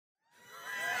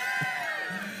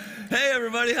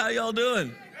everybody. How y'all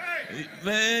doing?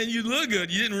 Man, you look good.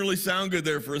 You didn't really sound good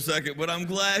there for a second, but I'm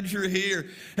glad you're here.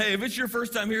 Hey, if it's your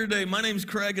first time here today, my name's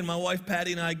Craig, and my wife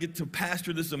Patty and I get to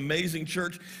pastor this amazing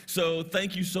church. So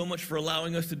thank you so much for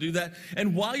allowing us to do that.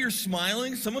 And while you're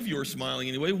smiling, some of you are smiling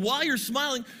anyway, while you're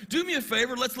smiling, do me a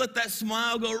favor. Let's let that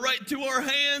smile go right to our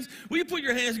hands. Will you put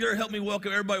your hands together and help me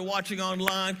welcome everybody watching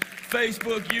online,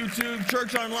 Facebook, YouTube,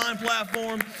 church online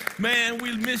platform. Man,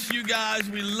 we miss you guys.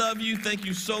 We love you. Thank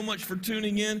you so much for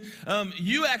tuning in.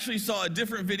 You actually saw a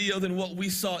different video than what we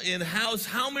saw in-house.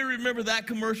 How many remember that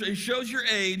commercial? It shows your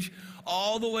age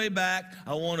all the way back.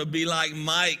 I want to be like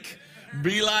Mike.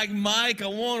 Be like Mike. I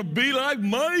want to be like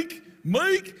Mike.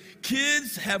 Mike.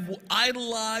 Kids have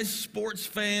idolized sports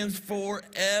fans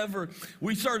forever.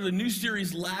 We started a new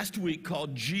series last week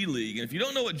called G League. And if you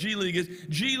don't know what G League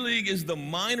is the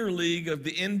minor league of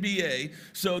the NBA.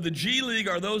 So the G League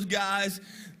are those guys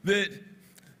that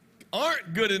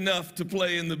aren't good enough to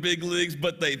play in the big leagues,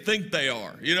 but they think they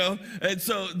are, you know? And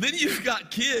so then you've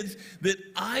got kids that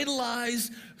idolize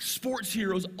sports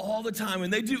heroes all the time,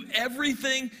 and they do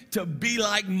everything to be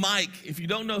like Mike. If you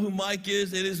don't know who Mike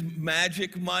is, it is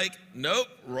Magic Mike. Nope,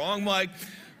 wrong Mike.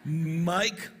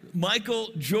 Michael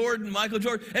Jordan.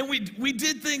 And we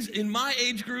did things in my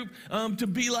age group to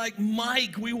be like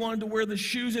Mike. We wanted to wear the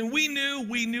shoes, and we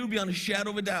knew beyond a shadow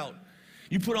of a doubt.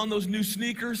 You put on those new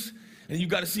sneakers, and you've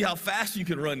got to see how fast you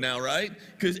can run now, right?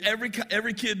 Because every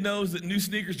kid knows that new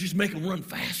sneakers just make them run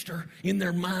faster in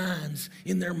their minds.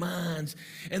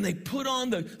 And they put on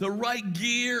the right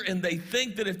gear, and they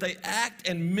think that if they act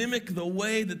and mimic the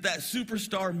way that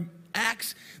superstar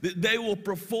acts, that they will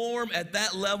perform at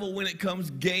that level when it comes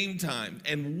game time.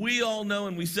 And we all know,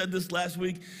 and we said this last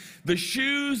week, the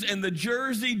shoes and the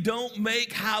jersey don't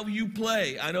make how you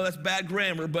play. I know that's bad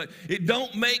grammar, but it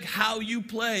don't make how you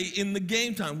play in the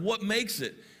game time. What makes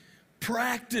it?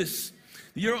 Practice.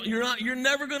 You're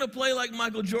never going to play like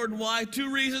Michael Jordan. Why?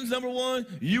 2 reasons. Number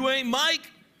 1, you ain't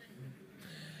Mike.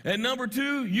 And number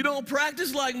 2, you don't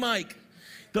practice like Mike.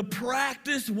 The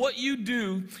practice, what you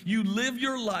do, you live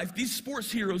your life. These sports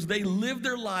heroes, they live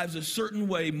their lives a certain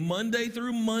way Monday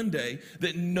through Monday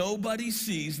that nobody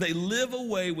sees. They live a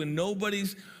way when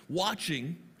nobody's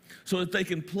watching so that they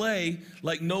can play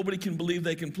like nobody can believe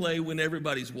they can play when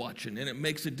everybody's watching, and it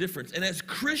makes a difference. And as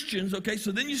Christians, okay,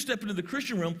 so then you step into the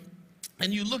Christian realm,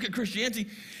 and you look at Christianity,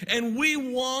 and we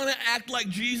want to act like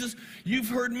Jesus. You've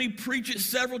heard me preach it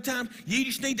several times. You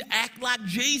just need to act like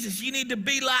Jesus. You need to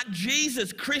be like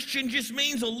Jesus. Christian just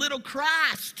means a little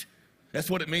Christ. That's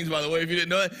what it means, by the way, if you didn't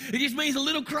know it. It just means a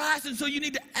little Christ, and so you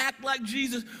need to act like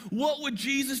Jesus. What would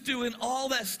Jesus do and all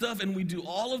that stuff? And we do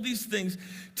all of these things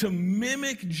to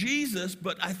mimic Jesus,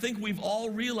 but I think we've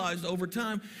all realized over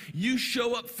time, you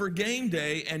show up for game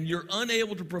day, and you're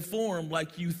unable to perform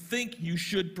like you think you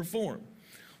should perform.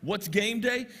 What's game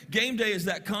day? Game day is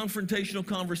that confrontational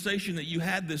conversation that you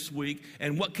had this week,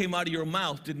 and what came out of your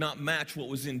mouth did not match what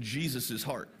was in Jesus'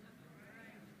 heart.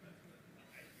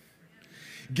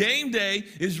 Game day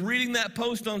is reading that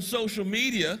post on social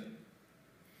media,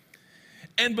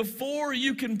 and before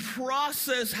you can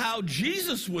process how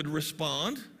Jesus would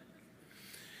respond,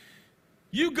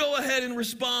 you go ahead and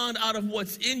respond out of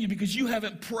what's in you because you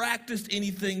haven't practiced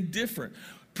anything different.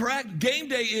 Game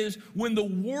day is when the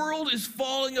world is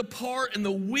falling apart and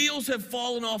the wheels have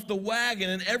fallen off the wagon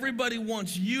and everybody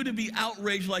wants you to be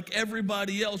outraged like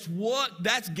everybody else.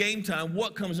 That's game time.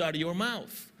 What comes out of your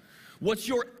mouth? What's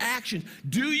your action?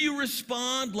 Do you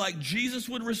respond like Jesus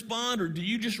would respond, or do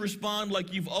you just respond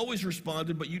like you've always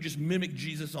responded, but you just mimic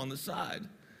Jesus on the side?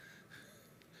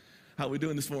 How are we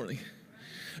doing this morning?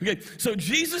 Okay, so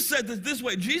Jesus said this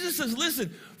way. Jesus says,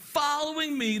 listen,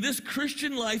 following me, this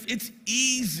Christian life, it's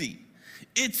easy.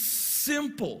 It's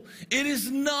simple. It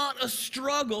is not a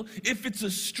struggle. If it's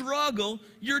a struggle,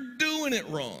 you're doing it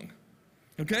wrong.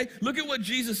 Okay? Look at what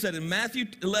Jesus said in Matthew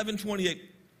 11:28.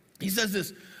 He says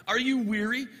this, are you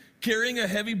weary, carrying a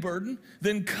heavy burden?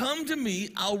 Then come to me,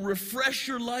 I'll refresh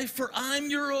your life, for I'm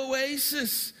your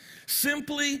oasis.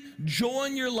 Simply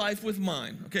join your life with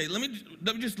mine. Okay, let me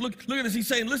just look at this. He's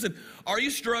saying, listen, are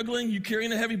you struggling? You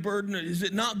carrying a heavy burden? Is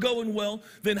it not going well?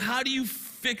 Then how do you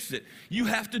fix it? You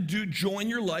have to join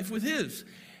your life with his.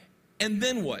 And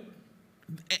then what?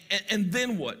 And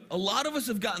then what? A lot of us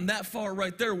have gotten that far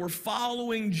right there. We're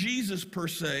following Jesus per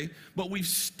se, but we've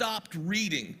stopped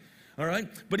reading. All right?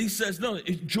 But he says, no,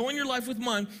 join your life with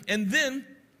mine. And then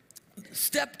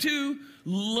step 2,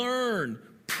 learn.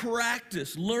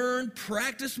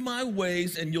 practice my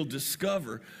ways, and you'll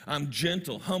discover I'm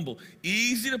gentle, humble,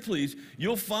 easy to please.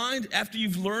 You'll find after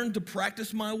you've learned to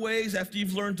practice my ways, after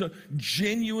you've learned to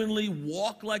genuinely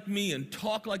walk like me and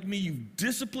talk like me, you've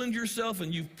disciplined yourself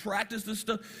and you've practiced this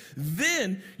stuff,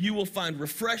 then you will find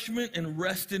refreshment and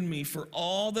rest in me, for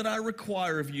all that I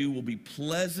require of you will be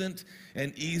pleasant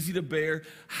and easy to bear.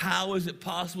 How is it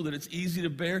possible that it's easy to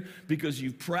bear? Because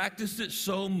you've practiced it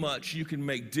so much you can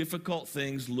make difficult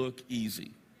things look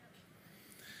easy.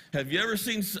 Have you ever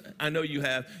seen, I know you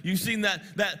have, you've seen that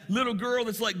little girl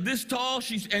that's like this tall,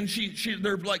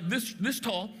 they're like this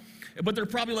tall, but they're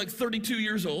probably like 32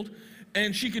 years old,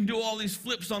 and she can do all these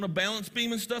flips on a balance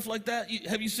beam and stuff like that.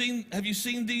 Have you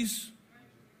seen these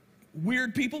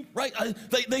weird people, right?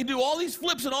 They do all these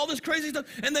flips and all this crazy stuff,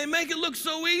 and they make it look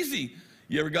so easy.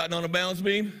 You ever gotten on a balance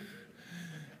beam?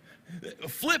 A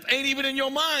flip ain't even in your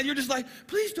mind. You're just like,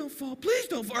 please don't fall,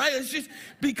 right? It's just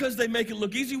because they make it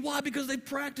look easy. Why? Because they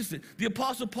practice it. The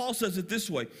Apostle Paul says it this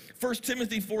way. 1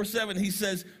 Timothy 4:7, he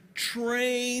says,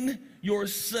 train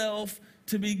yourself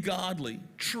to be godly.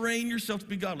 Train yourself to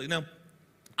be godly. Now,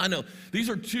 I know these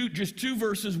are just two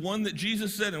verses, one that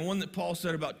Jesus said and one that Paul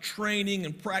said about training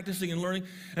and practicing and learning.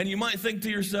 And you might think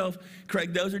to yourself,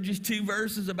 Craig, those are just two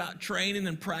verses about training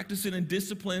and practicing and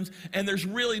disciplines, and there's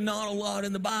really not a lot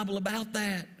in the Bible about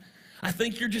that. I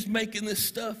think you're just making this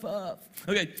stuff up.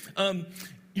 Okay,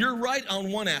 you're right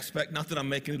on one aspect, not that I'm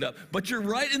making it up, but you're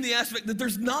right in the aspect that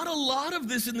there's not a lot of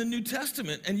this in the New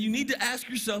Testament, and you need to ask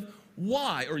yourself,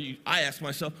 why? I ask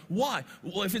myself, why?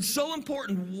 Well, if it's so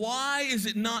important, why is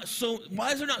there not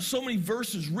so many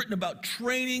verses written about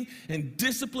training and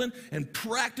discipline and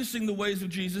practicing the ways of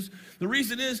Jesus? The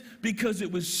reason is because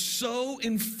it was so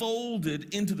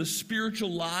enfolded into the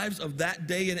spiritual lives of that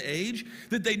day and age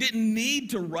that they didn't need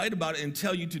to write about it and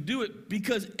tell you to do it,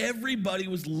 because everybody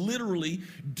was literally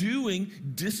doing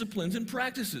disciplines and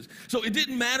practices. So it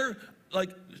didn't matter,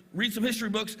 like, read some history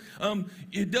books.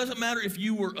 It doesn't matter if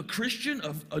you were a Christian,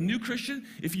 a new Christian,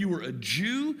 if you were a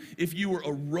Jew, if you were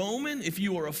a Roman, if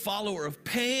you were a follower of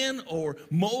Pan or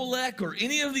Molech or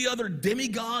any of the other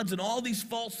demigods and all these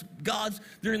false gods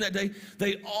during that day.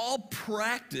 They all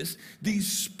practiced these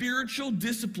spiritual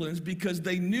disciplines because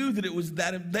they knew that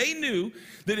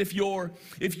if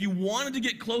you wanted to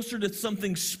get closer to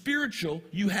something spiritual,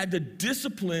 you had to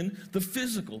discipline the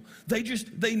physical.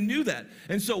 They knew that.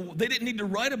 And so they didn't need to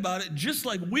write about it, just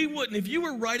like we wouldn't. If you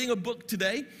were writing a book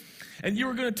today and you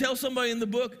were going to tell somebody in the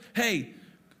book, hey,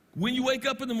 when you wake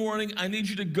up in the morning, I need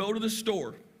you to go to the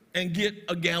store and get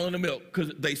a gallon of milk,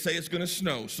 because they say it's going to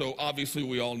snow, so obviously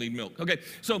we all need milk. Okay,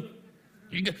 so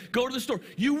you go to the store.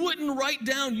 You wouldn't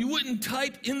you wouldn't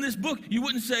type in this book, you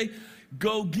wouldn't say,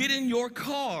 go get in your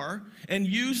car and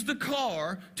use the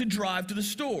car to drive to the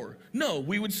store. No,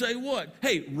 we would say what?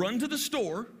 Hey, run to the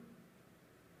store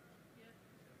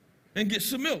and get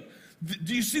some milk.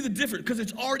 Do you see the difference? Because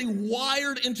it's already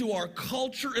wired into our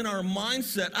culture and our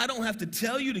mindset. I don't have to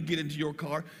tell you to get into your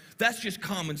car. That's just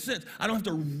common sense. I don't have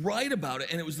to write about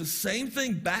it. And it was the same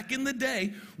thing back in the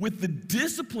day with the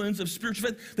disciplines of spiritual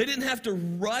faith. They didn't have to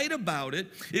write about it.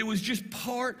 It was just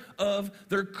part of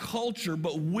their culture.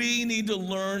 But we need to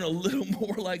learn a little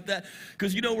more like that.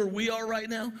 Because you know where we are right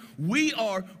now? We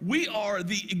are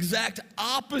the exact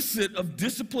opposite of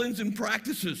disciplines and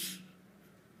practices.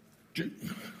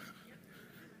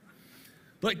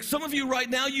 Like some of you right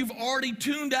now, you've already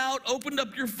tuned out, opened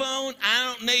up your phone. I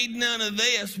don't need none of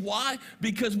this. Why?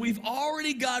 Because we've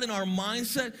already got in our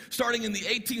mindset, starting in the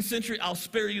 18th century, I'll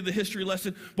spare you the history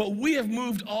lesson, but we have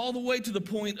moved all the way to the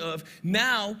point of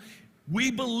now we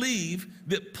believe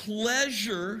that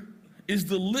pleasure is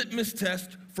the litmus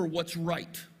test for what's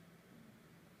right.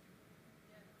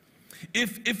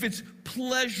 If it's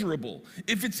pleasurable,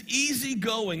 if it's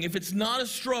easygoing, if it's not a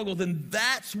struggle, then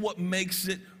that's what makes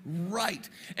it right.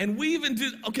 And we even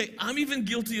do, okay, I'm even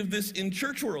guilty of this in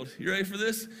church world. You ready for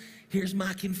this? Here's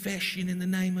my confession in the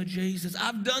name of Jesus.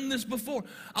 I've done this before.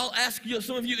 I'll ask you,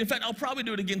 some of you, in fact, I'll probably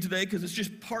do it again today because it's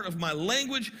just part of my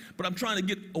language, but I'm trying to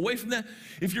get away from that.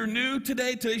 If you're new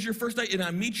today, today's your first day, and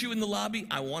I meet you in the lobby,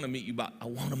 I want to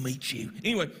meet you.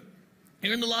 Anyway,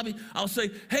 here in the lobby, I'll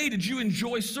say, hey, did you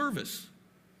enjoy service?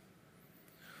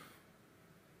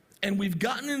 And we've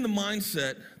gotten in the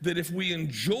mindset that if we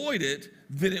enjoyed it,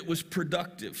 then it was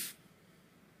productive.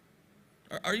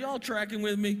 Are y'all tracking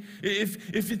with me?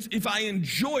 If I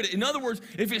enjoyed it, in other words,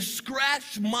 if it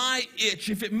scratched my itch,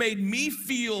 if it made me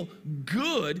feel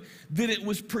good, then it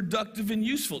was productive and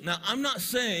useful. Now, I'm not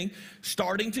saying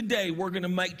starting today we're going to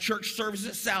make church service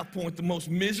at South Point the most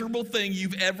miserable thing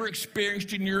you've ever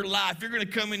experienced in your life. You're going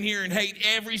to come in here and hate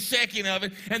every second of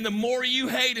it, and the more you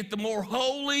hate it, the more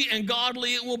holy and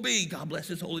godly it will be. God bless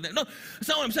His holy name. No, that's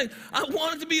not what I'm saying. I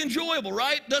want it to be enjoyable,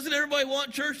 right? Doesn't everybody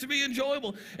want church to be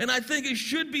enjoyable? And I think it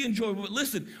should be enjoyable. But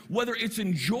listen, whether it's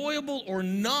enjoyable or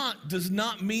not does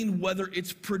not mean whether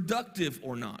it's productive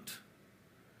or not.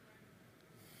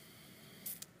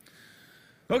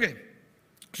 Okay,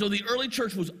 so the early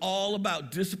church was all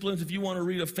about disciplines. If you want to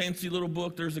read a fancy little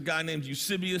book, there's a guy named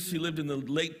Eusebius. He lived in the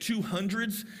late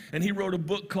 200s, and he wrote a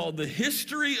book called The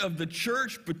History of the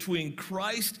Church Between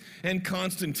Christ and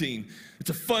Constantine. It's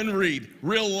a fun read,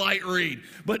 real light read.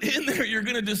 But in there, you're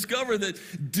going to discover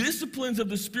that disciplines of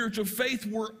the spiritual faith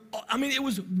were, it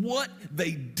was what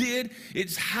they did.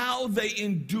 It's how they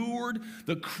endured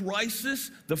the crisis,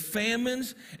 the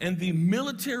famines, and the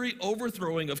military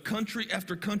overthrowing of country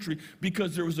after country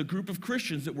because there was a group of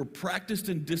Christians that were practiced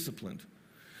and disciplined.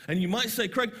 And you might say,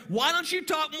 Craig, why don't you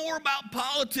talk more about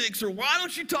politics, or why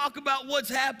don't you talk about what's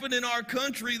happened in our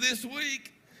country this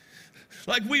week?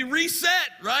 Like we reset,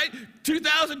 right?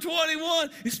 2021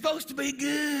 is supposed to be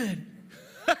good.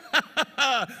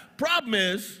 Problem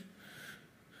is,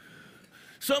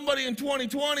 somebody in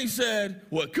 2020 said,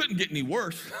 well, it couldn't get any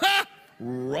worse.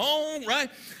 Wrong, right?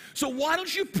 So why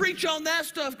don't you preach on that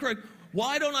stuff, Craig?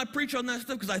 Why don't I preach on that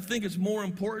stuff? Because I think it's more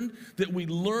important that we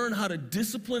learn how to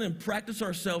discipline and practice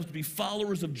ourselves to be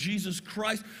followers of Jesus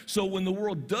Christ, so when the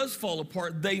world does fall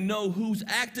apart, they know who's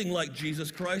acting like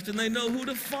Jesus Christ and they know who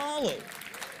to follow.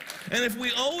 And if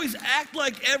we always act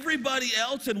like everybody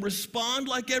else and respond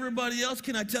like everybody else,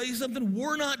 can I tell you something?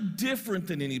 We're not different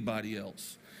than anybody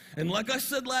else. And like I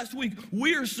said last week,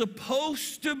 we are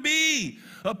supposed to be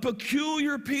a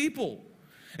peculiar people.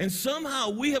 And somehow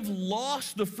we have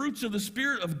lost the fruits of the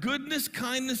Spirit of goodness,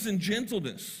 kindness, and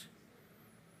gentleness.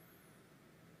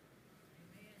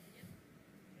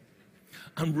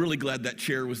 I'm really glad that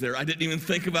chair was there. I didn't even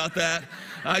think about that.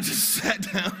 I just sat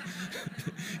down.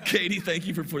 Katie, thank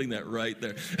you for putting that right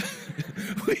there.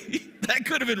 That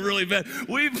could have been really bad.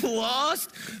 We've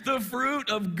lost the fruit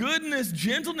of goodness,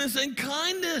 gentleness, and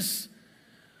kindness.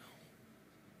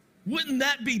 Wouldn't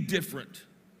that be different?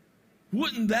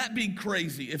 Wouldn't that be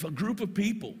crazy if a group of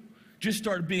people just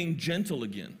started being gentle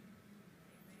again,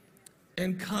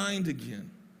 and kind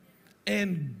again,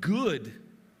 and good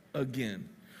again?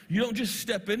 You don't just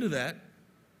step into that,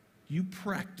 you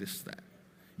practice that.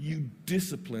 You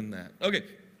discipline that. Okay.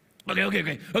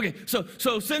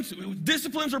 So since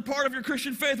disciplines are part of your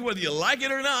Christian faith, whether you like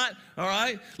it or not, all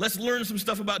right, let's learn some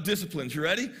stuff about disciplines. You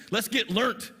ready? Let's get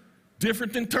learnt.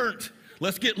 Different than turnt.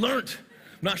 Let's get learnt.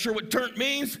 I'm not sure what turnt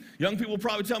means. Young people will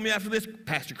probably tell me after this,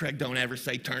 Pastor Craig, don't ever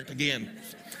say turnt again.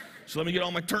 So let me get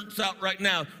all my turnts out right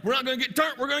now. We're not going to get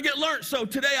turnt, we're going to get learnt. So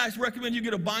today I recommend you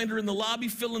get a binder in the lobby,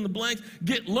 fill in the blanks,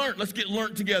 get learnt. Let's get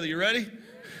learnt together. You ready?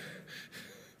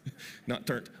 Not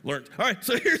turnt, learnt. All right,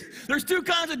 so there's two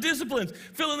kinds of disciplines.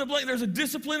 Fill in the blank. There's a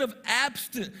discipline of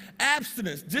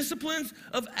abstinence. Disciplines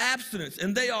of abstinence.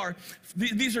 And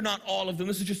these are not all of them.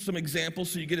 This is just some examples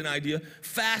so you get an idea.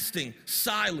 Fasting,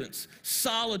 silence,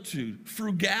 solitude,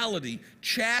 frugality,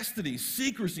 chastity,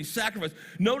 secrecy, sacrifice.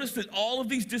 Notice that all of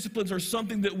these disciplines are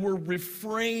something that we're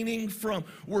refraining from.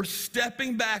 We're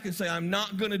stepping back and saying, I'm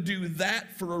not going to do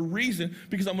that for a reason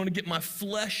because I'm going to get my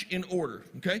flesh in order,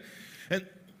 okay?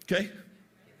 Okay?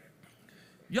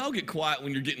 Y'all get quiet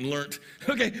when you're getting learnt.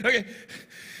 Okay.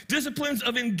 Disciplines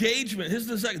of engagement. Here's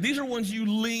the second. These are ones you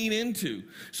lean into.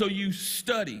 So you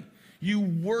study, you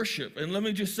worship. And let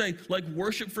me just say, like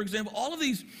worship, for example, all of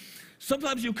these,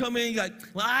 sometimes you come in and you're like,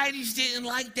 well, I just didn't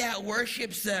like that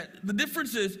worship set. The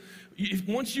difference is,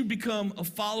 once you become a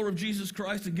follower of Jesus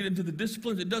Christ and get into the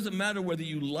disciplines, it doesn't matter whether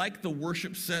you like the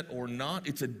worship set or not.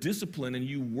 It's a discipline, and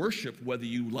you worship whether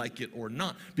you like it or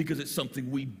not, because it's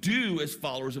something we do as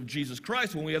followers of Jesus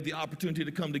Christ. When we have the opportunity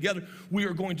to come together, we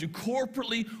are going to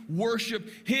corporately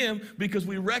worship Him because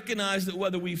we recognize that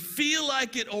whether we feel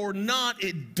like it or not,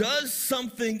 it does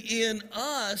something in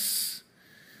us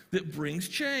that brings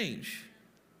change.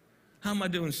 How am I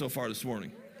doing so far this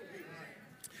morning?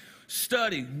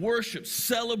 Study, worship,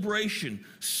 celebration,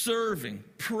 serving,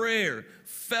 prayer,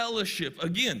 fellowship.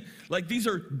 Again, like these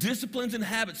are disciplines and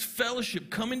habits. Fellowship,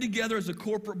 coming together as a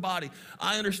corporate body.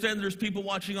 I understand that there's people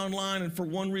watching online and for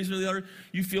one reason or the other,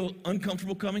 you feel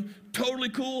uncomfortable coming. Totally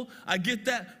cool. I get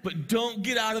that. But don't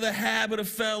get out of the habit of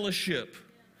fellowship.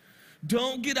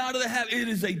 Don't get out of the habit. It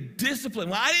is a discipline.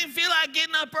 Well, I didn't feel like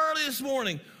getting up early this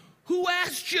morning. Who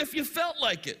asked you if you felt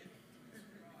like it?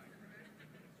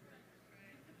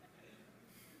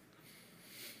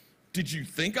 Did you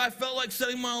think I felt like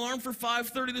setting my alarm for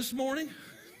 5:30 this morning?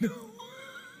 No.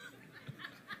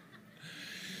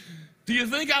 Do you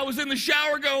think I was in the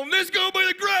shower going, this is going to be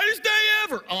the greatest day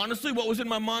ever? Honestly, what was in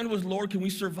my mind was, Lord, can we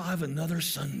survive another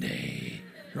Sunday?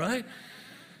 Right?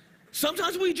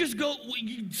 Sometimes we just go,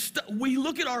 we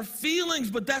look at our feelings,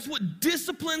 but that's what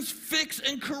disciplines fix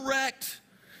and correct.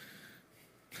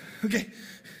 Okay.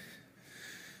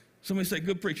 Somebody say,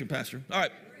 good preaching, Pastor. All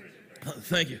right.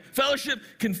 Thank you. Fellowship,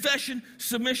 confession,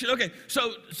 submission. Okay,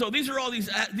 so these are all these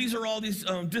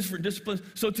different disciplines.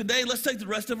 So today, let's take the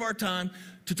rest of our time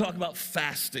to talk about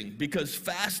fasting, because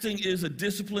fasting is a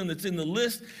discipline that's in the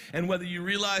list, and whether you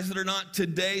realize it or not,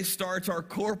 today starts our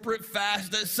corporate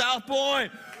fast at South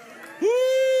Point. Woo!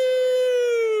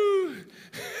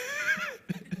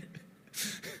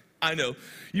 I know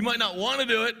you might not want to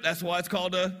do it. That's why it's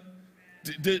called a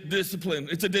discipline.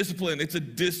 It's a discipline. It's a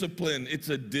discipline. It's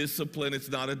a discipline. It's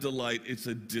not a delight. It's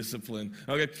a discipline.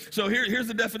 Okay, so here's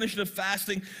the definition of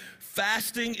fasting.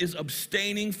 Fasting is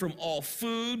abstaining from all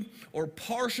food or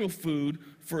partial food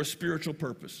for a spiritual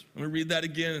purpose. Let me read that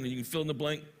again, and you can fill in the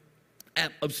blank.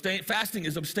 Fasting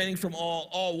is abstaining from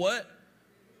all what?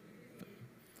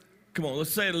 Come on, let's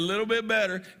say it a little bit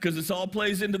better, because this all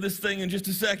plays into this thing in just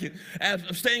a second.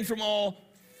 Abstaining from all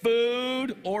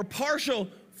food or partial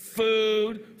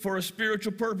food for a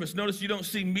spiritual purpose. Notice you don't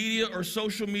see media or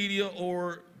social media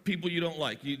or people you don't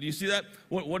like. Do you see that?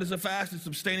 What is a fast? It's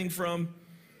abstaining from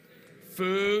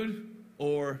food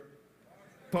or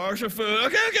partial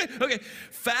food. Okay.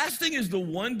 Fasting is the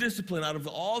one discipline out of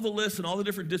all the lists and all the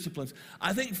different disciplines.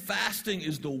 I think fasting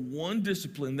is the one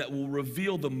discipline that will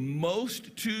reveal the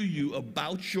most to you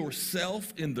about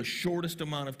yourself in the shortest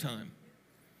amount of time.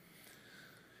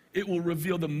 It will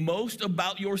reveal the most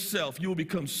about yourself. You will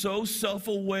become so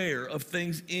self-aware of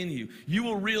things in you. You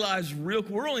will realize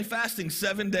we're only fasting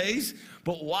 7 days,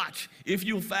 but watch. If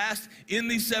you fast in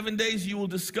these 7 days, you will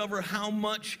discover how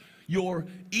much your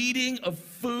eating of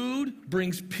food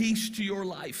brings peace to your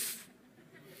life.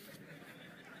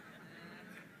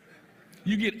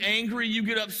 You get angry, you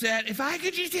get upset. If I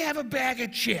could just have a bag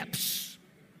of chips.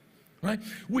 Right?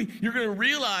 You're going to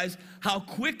realize how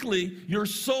quickly your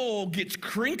soul gets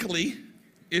crinkly,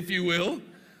 if you will.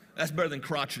 That's better than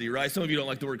crotchety, right? Some of you don't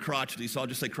like the word crotchety, so I'll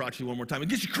just say crotchety one more time. It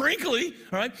gets you crinkly,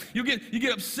 all right? You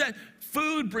get upset.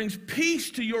 Food brings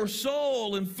peace to your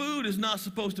soul, and food is not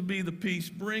supposed to be the peace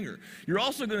bringer. You're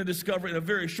also going to discover in a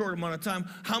very short amount of time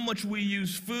how much we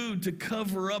use food to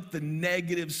cover up the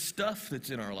negative stuff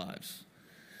that's in our lives.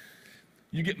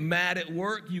 You get mad at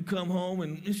work, you come home,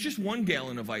 and it's just 1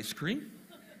 gallon of ice cream.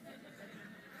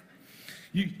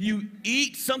 You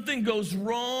eat, something goes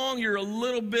wrong, you're a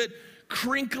little bit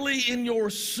crinkly in your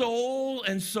soul,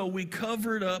 and so we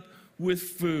cover it up with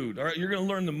food. All right, you're going to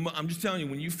learn I'm just telling you,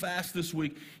 when you fast this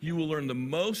week, you will learn the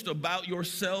most about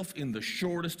yourself in the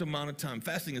shortest amount of time.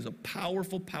 Fasting is a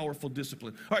powerful, powerful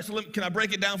discipline. All right, so can I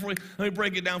break it down for you? Let me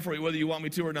break it down for you, whether you want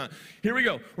me to or not. Here we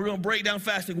go. We're going to break down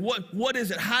fasting. What is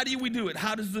it? How do we do it?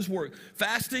 How does this work?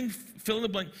 Fasting, fill in the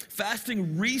blank,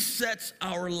 fasting resets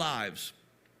our lives.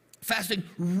 Fasting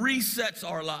resets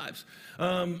our lives.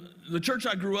 The church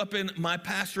I grew up in, my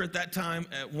pastor at that time,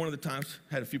 at one of the times,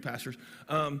 had a few pastors,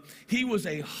 he was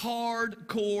a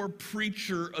hardcore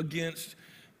preacher against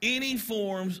any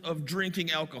forms of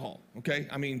drinking alcohol, okay?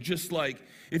 I mean, just like,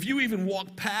 if you even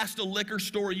walked past a liquor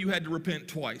store, you had to repent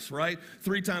twice, right?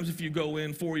 3 times if you go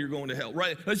in, 4 you're going to hell,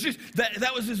 right? It's just,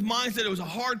 that was his mindset. It was a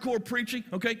hardcore preaching,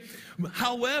 okay?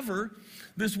 However,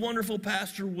 this wonderful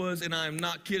pastor was, and I'm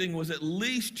not kidding, was at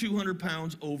least 200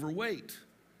 pounds overweight.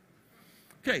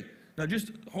 Okay, now just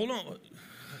hold on.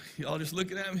 Y'all just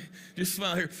looking at me? Just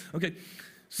smile here. Okay,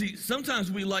 see,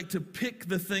 sometimes we like to pick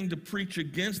the thing to preach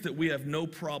against that we have no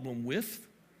problem with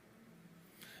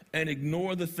and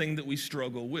ignore the thing that we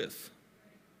struggle with.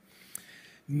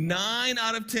 9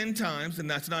 out of 10 times, and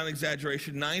that's not an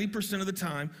exaggeration, 90% of the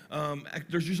time,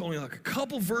 there's just only like a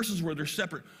couple verses where they're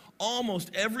separate. Almost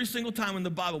every single time in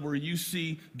the Bible where you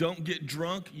see don't get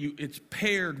drunk, it's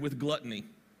paired with gluttony.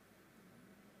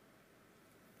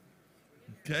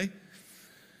 Okay?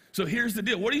 So here's the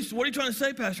deal. What are you trying to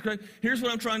say, Pastor Craig? Here's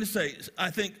what I'm trying to say. I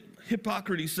think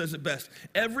Hippocrates says it best.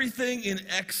 Everything in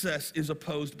excess is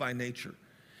opposed by nature.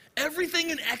 Everything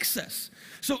in excess.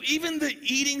 So even the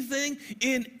eating thing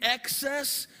in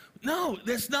excess, No,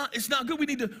 it's not good. We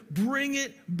need to bring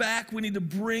it back. We need to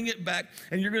bring it back.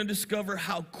 And you're going to discover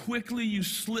how quickly you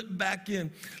slip back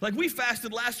in. Like we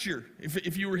fasted last year.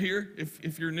 If you were here,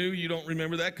 if you're new, you don't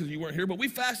remember that because you weren't here. But we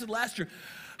fasted last year.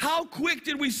 How quick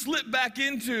did we slip back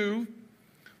into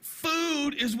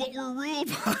food is what we're ruled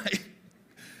by?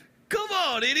 Come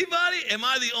on, anybody? Am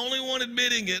I the only one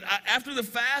admitting it? After the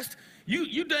fast,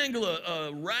 you dangle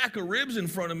a rack of ribs in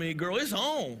front of me, girl, it's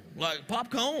on, like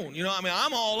popcorn. You know, I mean,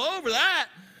 I'm all over that.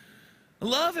 I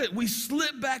love it. We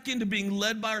slip back into being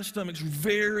led by our stomachs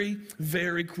very,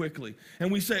 very quickly.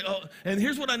 And we say, oh, and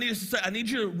here's what I need us to say. I need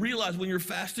you to realize when you're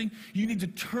fasting, you need to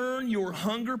turn your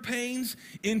hunger pains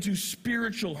into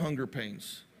spiritual hunger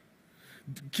pains.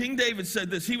 King David said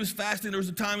this. He was fasting. There was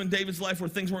a time in David's life where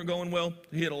things weren't going well.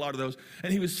 He had a lot of those.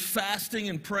 And he was fasting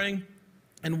and praying.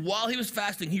 And while he was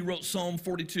fasting, he wrote Psalm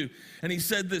 42. And he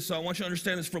said this, so I want you to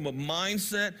understand this from a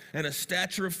mindset and a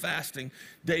stature of fasting.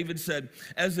 David said,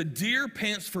 as a deer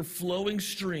pants for flowing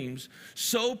streams,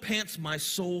 so pants my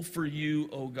soul for you,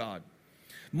 O God.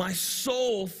 My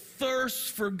soul thirsts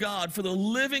for God, for the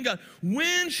living God.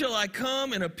 When shall I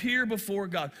come and appear before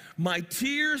God? My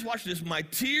tears, watch this, my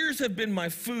tears have been my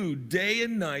food day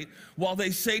and night, while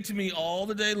they say to me all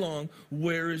the day long,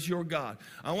 where is your God?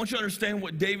 I want you to understand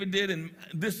what David did, and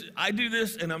this, I do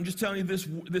this, and I'm just telling you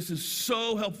this is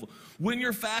so helpful. When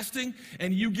you're fasting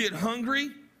and you get hungry,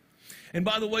 and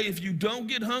by the way, if you don't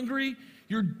get hungry,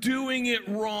 you're doing it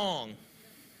wrong.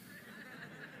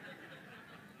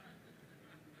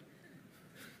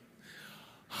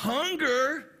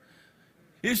 Hunger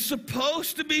is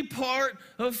supposed to be part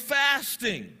of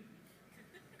fasting.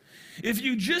 If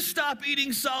you just stop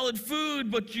eating solid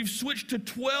food, but you've switched to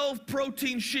 12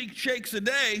 protein shakes a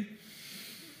day,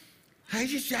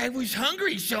 I was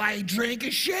hungry, so I drank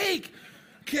a shake.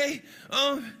 Okay?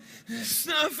 It's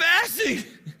not fasting.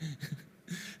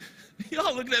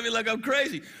 Y'all looking at me like I'm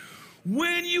crazy.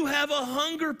 When you have a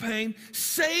hunger pain,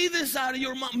 say this out of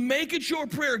your mouth. Make it your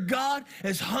prayer. God,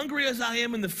 as hungry as I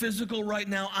am in the physical right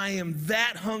now, I am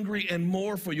that hungry and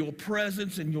more for your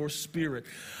presence and your spirit.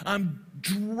 I'm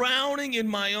drowning in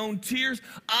my own tears.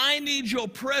 I need your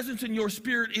presence and your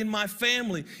spirit in my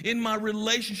family, in my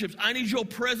relationships. I need your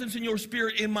presence and your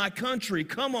spirit in my country.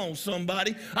 Come on,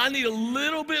 somebody. I need a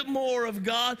little bit more of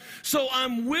God. So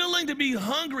I'm willing to be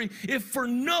hungry, if for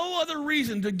no other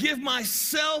reason, to give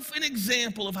myself an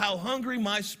example of how hungry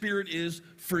my spirit is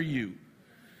for you.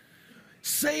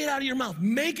 Say it out of your mouth.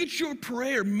 Make it your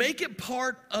prayer. Make it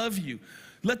part of you.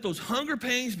 Let those hunger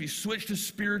pains be switched to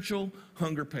spiritual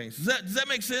hunger pains. Does that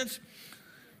make sense?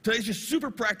 Today's just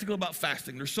super practical about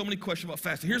fasting. There's so many questions about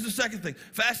fasting. Here's the second thing.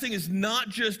 Fasting is not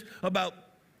just about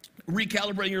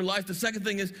recalibrating your life. The second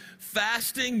thing is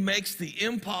fasting makes the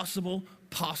impossible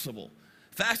possible.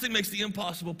 Fasting makes the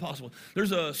impossible possible.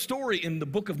 There's a story in the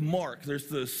book of Mark. There's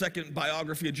the second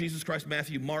biography of Jesus Christ,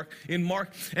 Matthew, Mark. In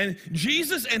Mark, and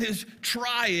Jesus and his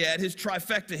triad, his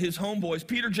trifecta, his homeboys,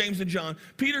 Peter, James, and John.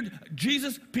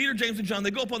 Jesus, Peter, James, and John,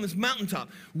 they go up on this mountaintop.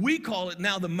 We call it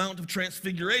now the Mount of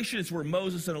Transfiguration. It's where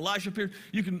Moses and Elijah appeared.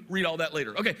 You can read all that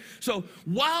later. Okay, so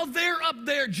while they're up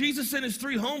there, Jesus and his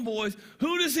three homeboys,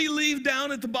 who does he leave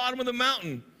down at the bottom of the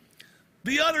mountain?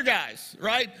 The other guys,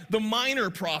 right? The minor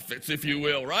prophets, if you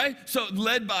will, right? So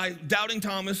led by Doubting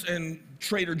Thomas and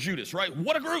traitor Judas, right?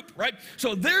 What a group, right?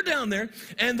 So they're down there,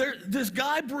 and this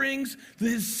guy brings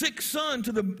his sick son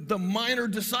to the minor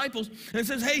disciples and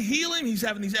says, hey, heal him. He's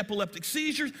having these epileptic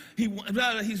seizures. He's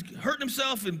hurting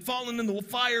himself and falling in the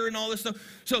fire and all this stuff.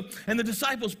 So, and the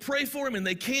disciples pray for him, and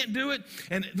they can't do it,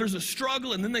 and there's a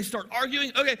struggle, and then they start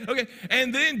arguing. Okay.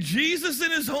 And then Jesus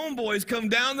and his homeboys come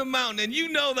down the mountain, and you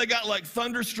know they got like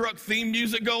thunderstruck theme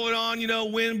music going on, you know,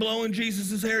 wind blowing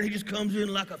Jesus' hair. He just comes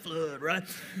in like a flood, right?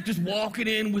 Just walking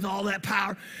in with all that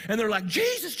power, and they're like,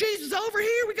 Jesus, over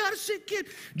here, we got a sick kid.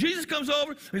 Jesus comes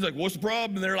over, and he's like, what's the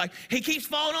problem? And they're like, he keeps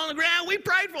falling on the ground. We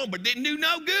prayed for him, but didn't do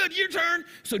no good. Your turn.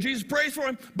 So Jesus prays for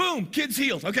him. Boom, kid's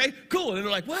healed. Okay, cool. And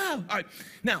they're like, wow. All right.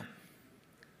 Now,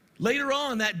 later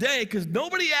on that day, because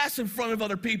nobody asks in front of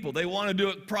other people, they want to do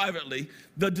it privately,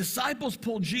 the disciples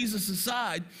pull Jesus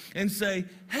aside and say,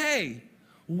 hey,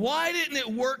 why didn't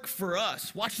it work for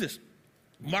us? Watch this.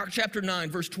 Mark chapter 9,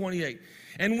 verse 28.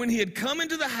 And when he had come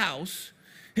into the house,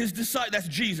 his disciples, that's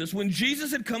Jesus, when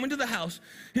Jesus had come into the house,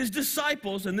 his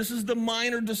disciples, and this is the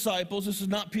minor disciples, this is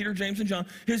not Peter, James, and John,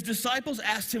 his disciples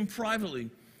asked him privately,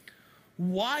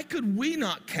 why could we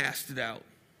not cast it out?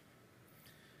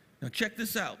 Now check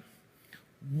this out.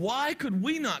 Why could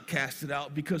we not cast it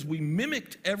out? Because we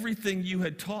mimicked everything you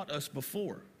had taught us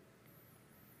before.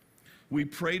 We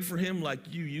prayed for him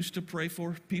like you used to pray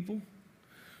for people.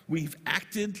 We've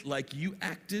acted like you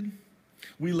acted.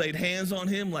 We laid hands on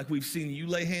him like we've seen you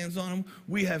lay hands on him.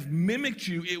 We have mimicked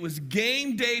you. It was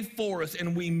game day for us,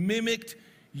 and we mimicked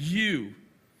you,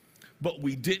 but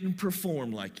we didn't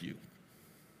perform like you.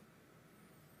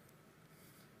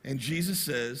 And Jesus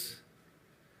says,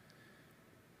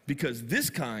 because this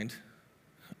kind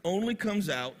only comes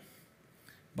out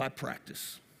by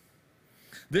practice.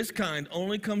 This kind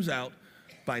only comes out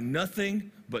by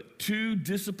nothing but two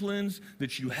disciplines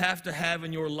that you have to have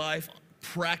in your life,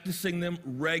 practicing them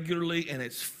regularly, and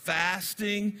it's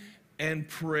fasting and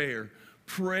prayer.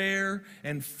 Prayer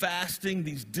and fasting,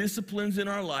 these disciplines in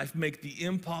our life, make the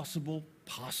impossible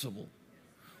possible.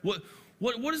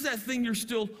 What is that thing you're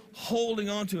still holding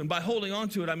on to? And by holding on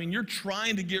to it, I mean you're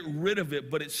trying to get rid of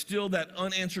it, but it's still that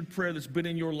unanswered prayer that's been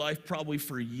in your life probably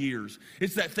for years.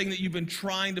 It's that thing that you've been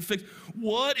trying to fix.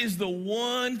 What is the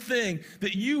one thing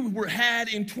that you had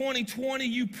in 2020,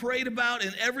 you prayed about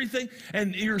and everything,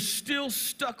 and you're still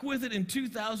stuck with it in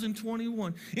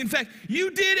 2021? In fact,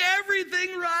 you did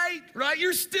everything right?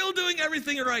 You're still doing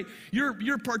everything right.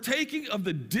 You're partaking of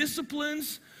the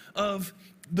disciplines of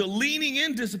the leaning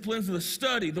in disciplines of the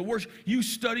study, the worship. You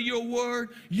study your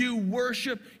word, you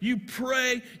worship, you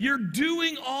pray. You're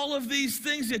doing all of these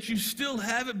things, yet you still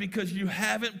have it because you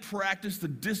haven't practiced the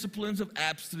disciplines of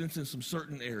abstinence in some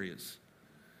certain areas.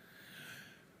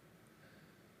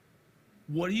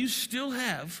 What do you still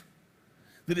have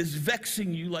that is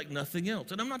vexing you like nothing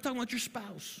else? And I'm not talking about your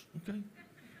spouse, okay?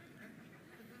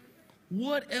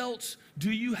 What else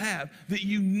do you have that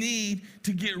you need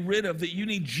to get rid of, that you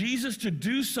need Jesus to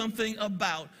do something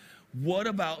about? What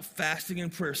about fasting and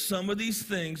prayer? Some of these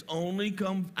things only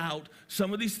come out,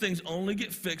 some of these things only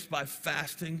get fixed by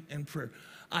fasting and prayer.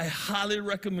 I highly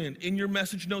recommend in your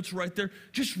message notes right there,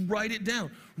 just write it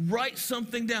down. Write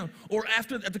something down. Or at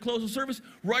the close of service,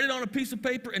 write it on a piece of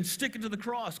paper and stick it to the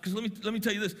cross. Because let me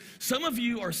tell you this. Some of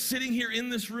you are sitting here in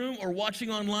this room or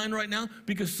watching online right now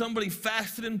because somebody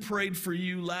fasted and prayed for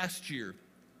you last year.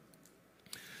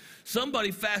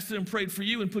 Somebody fasted and prayed for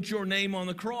you and put your name on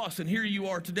the cross, and here you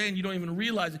are today and you don't even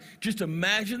realize it. Just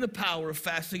imagine the power of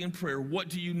fasting and prayer. What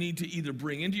do you need to either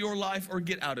bring into your life or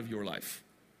get out of your life?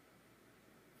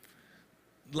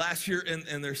 Last year,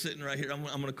 and they're sitting right here, I'm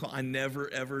going to call, I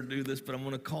never ever do this, but I'm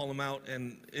going to call them out.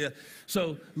 And yeah.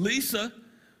 So Lisa,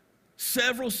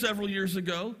 several years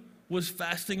ago, was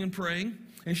fasting and praying,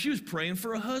 and she was praying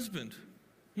for a husband.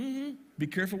 Be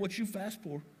careful what you fast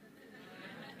for.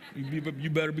 You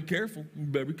better be careful. You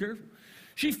better be careful.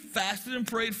 She fasted and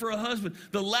prayed for a husband.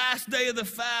 The last day of the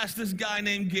fast, this guy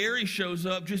named Gary shows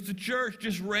up just to church,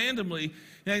 just randomly.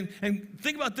 And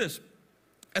think about this.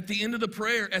 At the end of the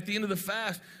prayer, at the end of the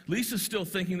fast, Lisa's still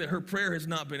thinking that her prayer has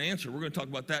not been answered. We're going to talk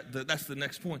about that. That's the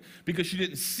next point. Because she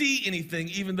didn't see anything,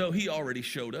 even though he already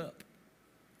showed up.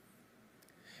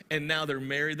 And now they're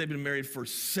married. They've been married for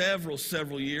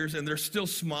several years, and they're still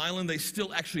smiling. They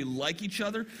still actually like each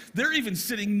other. They're even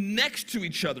sitting next to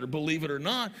each other, believe it or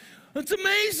not. It's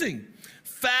amazing.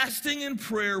 Fasting and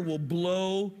prayer will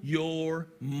blow your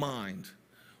mind.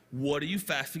 What are you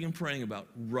fasting and praying about?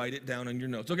 Write it down on your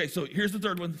notes. Okay, so here's the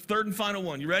third one. Third and final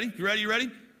one. You ready? You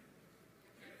ready?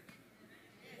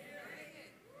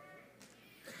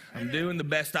 I'm doing the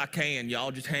best I can.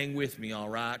 Y'all just hang with me, all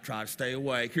right? Try to stay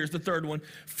awake. Here's the third one.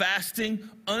 Fasting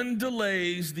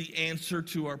undelays the answer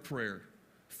to our prayer.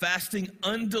 Fasting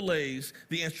undelays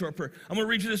the answer to our prayer. I'm going to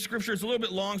read you this scripture. It's a little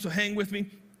bit long, so hang with me.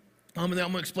 And then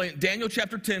I'm going to explain it. Daniel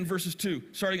chapter 10, verses 2,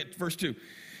 starting at verse 2.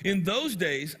 In those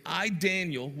days, I,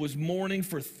 Daniel, was mourning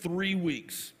for 3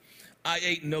 weeks. I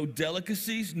ate no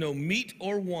delicacies, no meat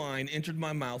or wine entered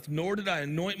my mouth, nor did I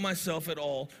anoint myself at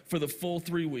all for the full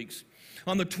 3 weeks.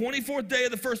 On the 24th day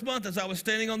of the first month, as I was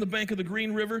standing on the bank of the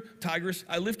green river, Tigris,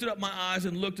 I lifted up my eyes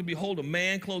and looked, and behold, a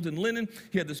man clothed in linen.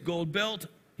 He had this gold belt.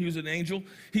 He was an angel.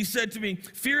 He said to me,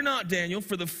 "Fear not, Daniel,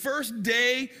 for the first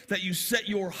day that you set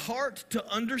your heart to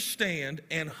understand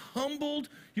and humbled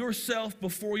yourself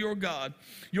before your God,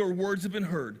 your words have been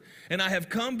heard. And I have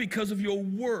come because of your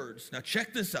words." Now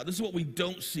check this out. This is what we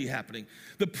don't see happening.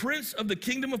 "The prince of the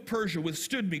kingdom of Persia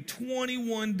withstood me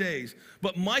 21 days.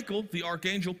 But Michael, the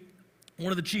archangel,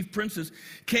 one of the chief princes,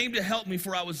 came to help me,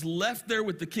 for I was left there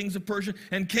with the kings of Persia,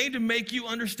 and came to make you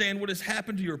understand what has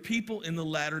happened to your people in the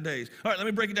latter days." All right, let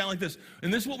me break it down like this.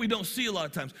 And this is what we don't see a lot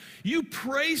of times. You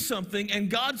pray something, and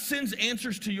God sends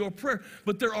answers to your prayer.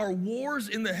 But there are wars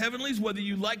in the heavenlies, whether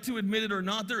you like to admit it or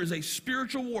not. There is a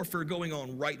spiritual warfare going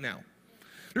on right now.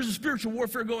 There's a spiritual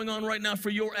warfare going on right now for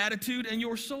your attitude and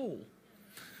your soul.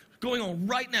 Going on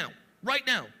right now. Right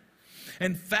now.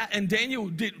 And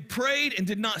Daniel prayed and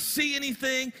did not see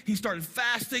anything. He started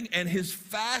fasting, and his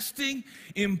fasting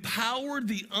empowered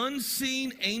the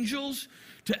unseen angels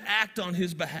to act on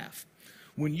his behalf.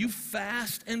 When you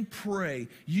fast and pray,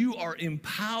 you are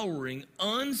empowering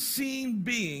unseen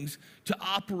beings to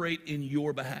operate in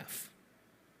your behalf.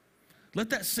 Let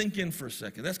that sink in for a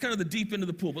second. That's kind of the deep end of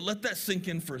the pool, but let that sink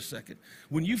in for a second.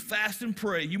 When you fast and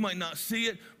pray, you might not see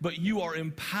it, but you are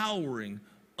empowering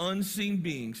unseen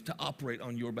beings to operate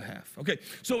on your behalf. Okay,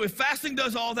 so if fasting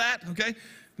does all that, okay,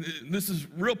 this is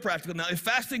real practical now. If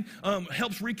fasting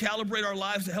helps recalibrate our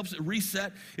lives, it helps it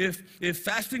reset. If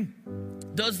fasting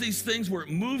does these things where it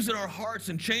moves in our hearts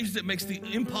and changes it, makes the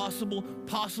impossible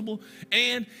possible,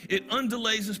 and it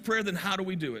undelays this prayer, then how do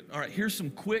we do it? All right, here's some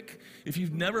quick, if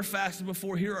you've never fasted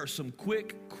before, here are some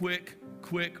quick,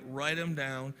 write them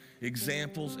down,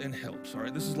 examples and helps. All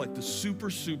right, this is like the super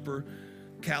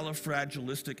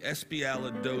califragilistic,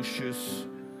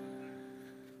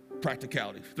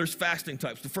 practicality. There's fasting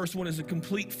types. The first one is a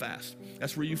complete fast.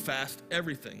 That's where you fast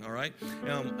everything, all right?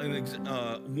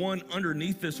 One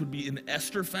underneath this would be an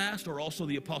Esther fast, or also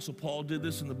the Apostle Paul did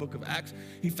this in the book of Acts.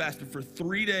 He fasted for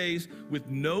 3 days with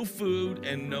no food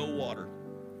and no water.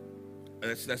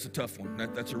 That's a tough one.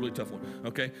 That's a really tough one,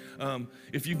 okay?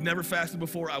 If you've never fasted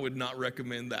before, I would not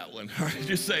recommend that one, all right?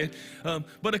 Just saying.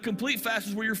 But a complete fast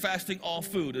is where you're fasting all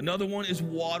food. Another one is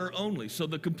water only. So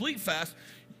the complete fast,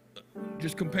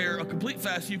 just compare a complete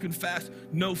fast, you can fast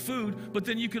no food, but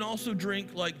then you can also drink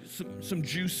like some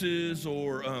juices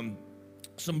or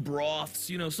some broths,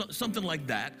 you know, something like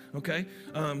that, okay?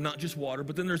 Not just water,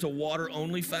 but then there's a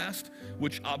water-only fast,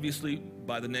 which obviously,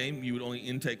 by the name, you would only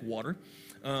intake water.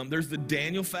 There's the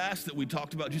Daniel fast that we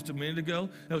talked about just a minute ago.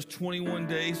 That was 21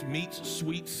 days, meats,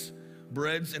 sweets,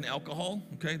 breads, and alcohol,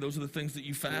 okay? Those are the things that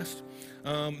you fast.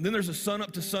 Then there's a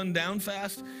sun-up to sundown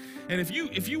fast. And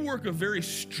if you work a very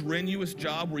strenuous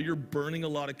job where you're burning a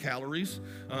lot of calories,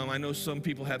 I know some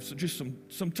people have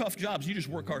some tough jobs. You just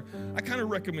work hard. I kind of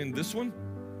recommend this one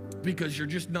because you're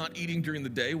just not eating during the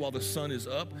day while the sun is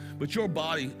up, but your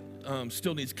body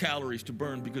still needs calories to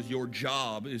burn because your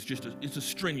job is it's a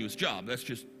strenuous job. That's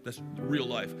real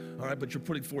life, all right? But you're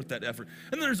putting forth that effort.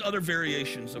 And then there's other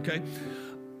variations, okay?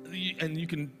 And you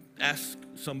can ask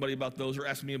somebody about those or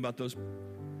ask me about those.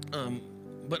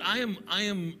 But I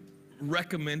am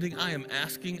recommending, I am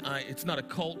asking, it's not a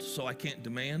cult, so I can't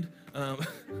demand.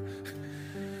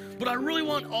 But I really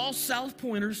want all South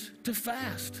Pointers to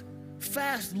fast.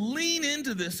 Fast, lean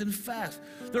into this and fast.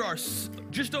 There are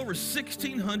just over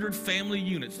 1,600 family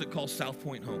units that call South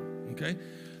Point home, okay?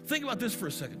 Think about this for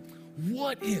a second.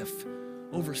 What if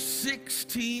over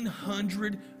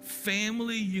 1,600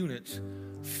 family units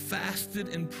fasted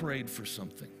and prayed for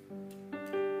something?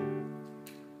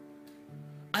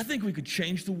 I think we could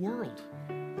change the world.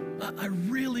 I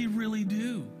really, really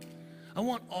do. I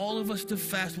want all of us to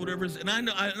fast whatever it is. And I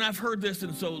know, and I've heard this,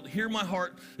 and so hear my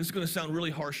heart. This is going to sound really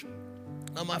harsh.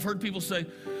 I've heard people say,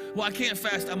 well, I can't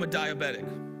fast, I'm a diabetic,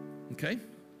 okay?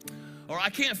 Or I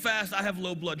can't fast, I have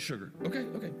low blood sugar. Okay.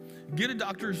 Get a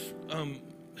doctor's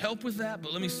help with that,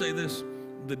 but let me say this.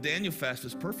 The Daniel fast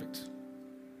is perfect,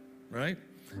 right?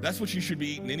 That's what you should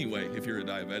be eating anyway if you're a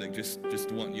diabetic,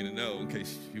 just want you to know in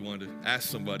case you wanted to ask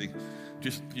somebody.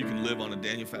 You can live on a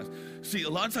Daniel fast. See, a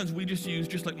lot of times we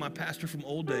just like my pastor from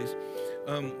old days,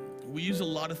 we use a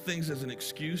lot of things as an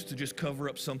excuse to just cover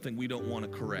up something we don't want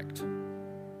to correct.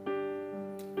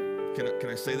 Can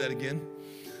I say that again?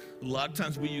 A lot of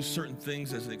times we use certain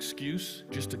things as an excuse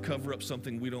just to cover up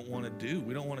something we don't want to do,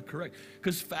 we don't want to correct.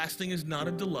 Because fasting is not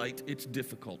a delight, it's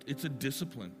difficult, it's a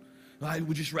discipline. I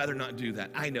would just rather not do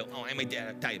that. I know, I'm a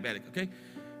diabetic, okay?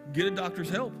 Get a doctor's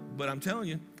help, but I'm telling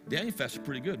you, Daniel fast is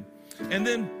pretty good. And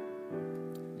then,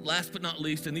 last but not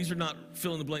least, and these are not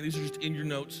fill in the blank, these are just in your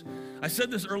notes. I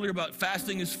said this earlier about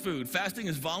fasting is food. Fasting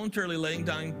is voluntarily laying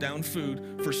down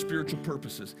food for spiritual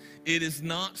purposes. It is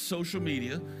not social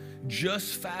media.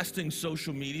 Just fasting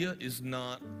social media is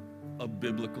not a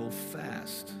biblical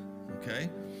fast, okay?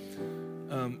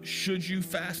 Should you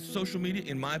fast social media?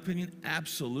 In my opinion,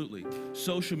 absolutely.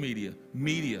 Social media,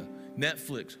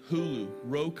 Netflix, Hulu,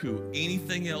 Roku,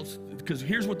 anything else, because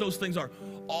here's what those things are.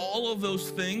 All of those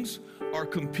things are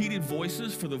competing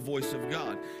voices for the voice of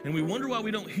God. And we wonder why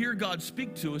we don't hear God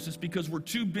speak to us. It's because we're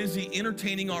too busy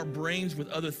entertaining our brains with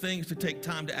other things to take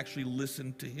time to actually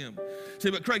listen to Him. Say,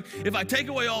 but Craig, if I take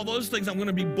away all those things, I'm going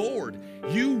to be bored.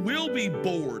 You will be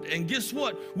bored. And guess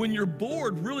what? When you're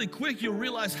bored really quick, you'll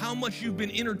realize how much you've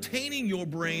been entertaining your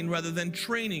brain rather than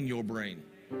training your brain.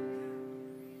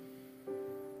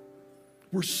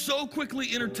 We're so quickly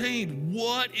entertained.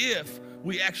 What if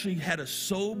we actually had a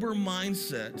sober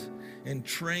mindset and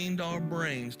trained our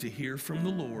brains to hear from the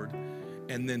Lord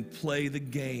and then play the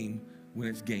game when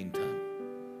it's game time?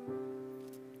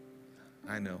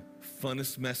 I know.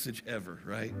 Funnest message ever,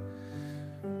 right?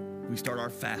 We start our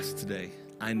fast today.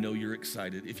 I know you're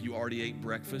excited. If you already ate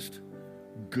breakfast,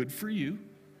 good for you.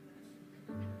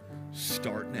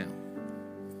 Start now.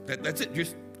 That's it.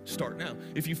 Just start now.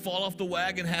 If you fall off the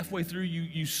wagon halfway through,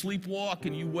 you sleepwalk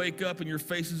and you wake up and your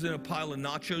face is in a pile of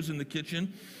nachos in the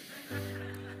kitchen,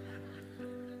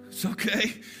 it's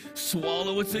okay.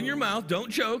 Swallow what's in your mouth. Don't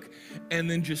choke.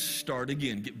 And then just start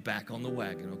again. Get back on the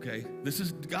wagon, okay?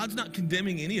 God's not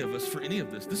condemning any of us for any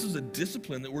of this. This is a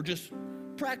discipline that we're just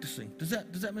practicing. Does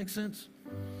that make sense?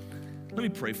 Let me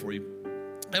pray for you.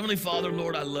 Heavenly Father,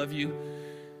 Lord, I love you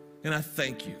and I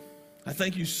thank you. I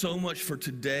thank you so much for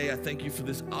today. I thank you for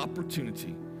this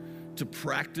opportunity to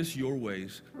practice your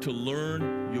ways, to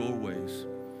learn your ways,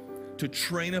 to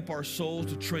train up our souls,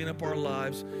 to train up our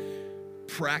lives,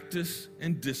 practice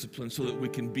and discipline so that we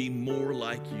can be more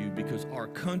like you, because our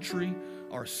country,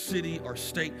 our city, our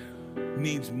state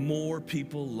needs more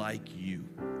people like you.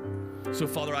 So,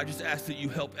 Father, I just ask that you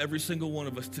help every single one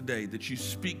of us today, that you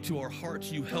speak to our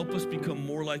hearts, you help us become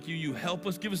more like you, you help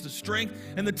us, give us the strength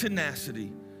and the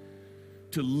tenacity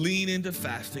to lean into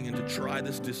fasting and to try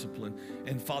this discipline.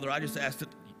 And, Father, I just ask that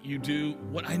you do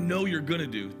what I know you're going to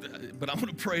do, but I'm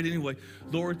going to pray it anyway.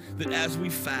 Lord, that as we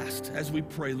fast, as we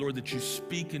pray, Lord, that you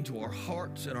speak into our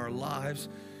hearts and our lives,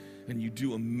 and you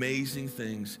do amazing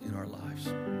things in our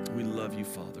lives. We love you,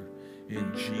 Father.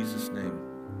 In Jesus' name,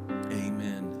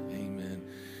 amen. Amen.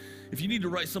 If you need to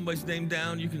write somebody's name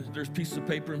down, there's pieces of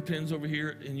paper and pens over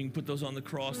here, and you can put those on the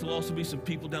cross. There'll also be some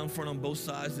people down front on both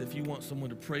sides. If you want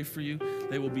someone to pray for you,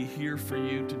 they will be here for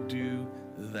you to do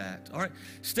that. All right,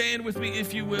 stand with me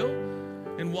if you will.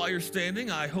 And while you're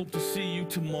standing, I hope to see you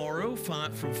tomorrow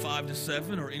from 5 to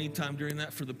 7 or anytime during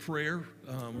that for the prayer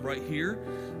right here.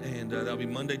 And that'll be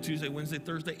Monday, Tuesday, Wednesday,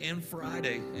 Thursday, and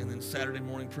Friday. And then Saturday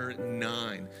morning prayer at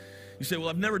 9. You say, well,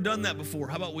 I've never done that before.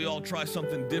 How about we all try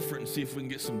something different and see if we can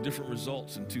get some different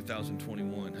results in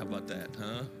 2021? How about that,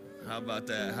 huh? How about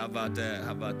that? How about that?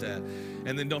 How about that?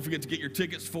 And then don't forget to get your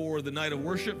tickets for the night of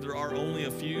worship. There are only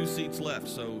a few seats left,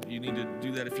 so you need to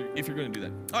do that if you're going to do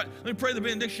that. All right, let me pray the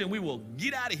benediction. We will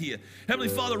get out of here. Heavenly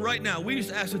Father, right now, we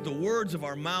just ask that the words of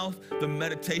our mouth, the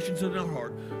meditations of our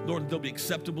heart, Lord, they'll be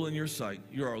acceptable in your sight.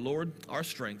 You're our Lord, our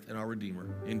strength, and our Redeemer.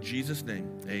 In Jesus'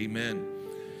 name, amen.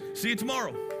 See you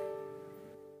tomorrow.